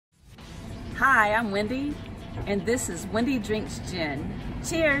Hi, I'm Wendy, and this is Wendy Drinks Gin.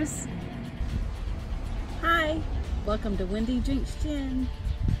 Cheers! Hi, welcome to Wendy Drinks Gin.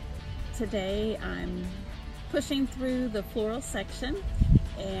 Today I'm pushing through the floral section,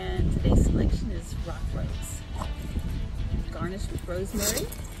 and today's selection is rock rose, garnished with rosemary.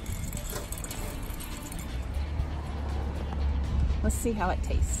 Let's see how it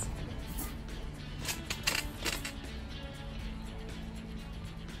tastes.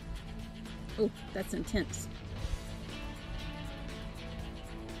 Oh, that's intense.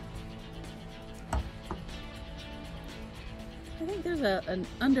 I think there's an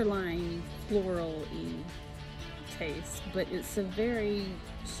underlying floral-y taste, but it's a very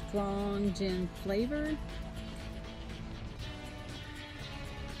strong gin flavor.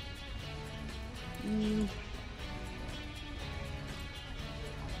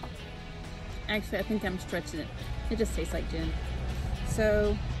 Actually, I think I'm stretching it. It just tastes like gin.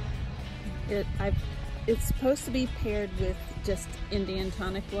 So it's supposed to be paired with just Indian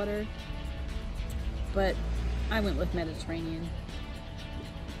tonic water, but I went with Mediterranean.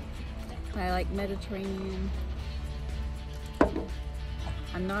 I like Mediterranean.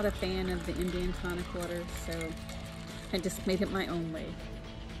 I'm not a fan of the Indian tonic water, so I just made it my own way.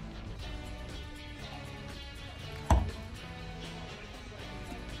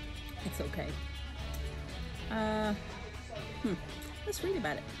 It's okay. Let's read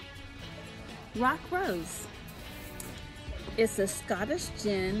about it. Rock Rose. It's a Scottish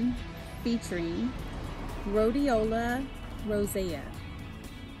gin featuring Rhodiola Rosea.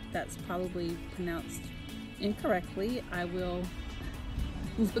 That's probably pronounced incorrectly. I will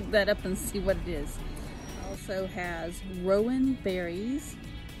look that up and see what it is. It also has rowan berries,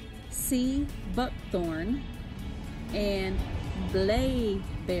 sea buckthorn, and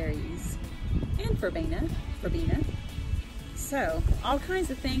blueberries, and verbena. So, all kinds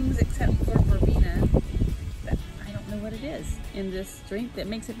of things except for verbena that I don't know what it is in this drink that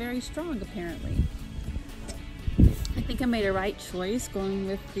makes it very strong, apparently. I think I made a right choice going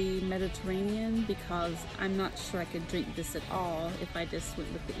with the Mediterranean because I'm not sure I could drink this at all if I just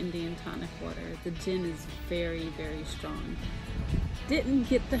went with the Indian tonic water. The gin is very, very strong. Didn't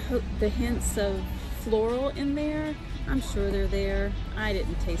get the hints of floral in there. I'm sure they're there. I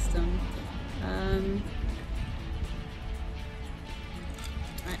didn't taste them.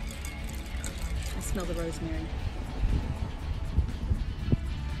 I smell the rosemary.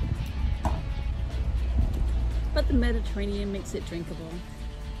 But the Mediterranean makes it drinkable.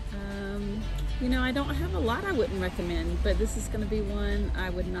 You know, I don't have a lot I wouldn't recommend, but this is going to be one I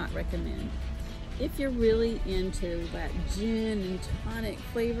would not recommend. If you're really into that gin and tonic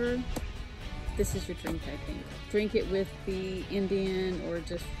flavor, this is your drink, I think. Drink it with the Indian or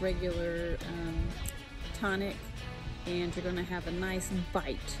just regular tonic, and you're going to have a nice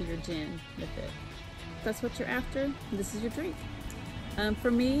bite to your gin with it. If that's what you're after, this is your drink. For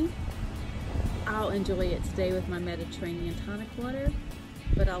me, I'll enjoy it today with my Mediterranean tonic water,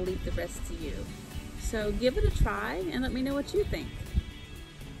 but I'll leave the rest to you. So give it a try and let me know what you think.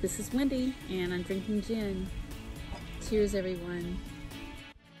 This is Wendy, and I'm drinking gin. Cheers, everyone.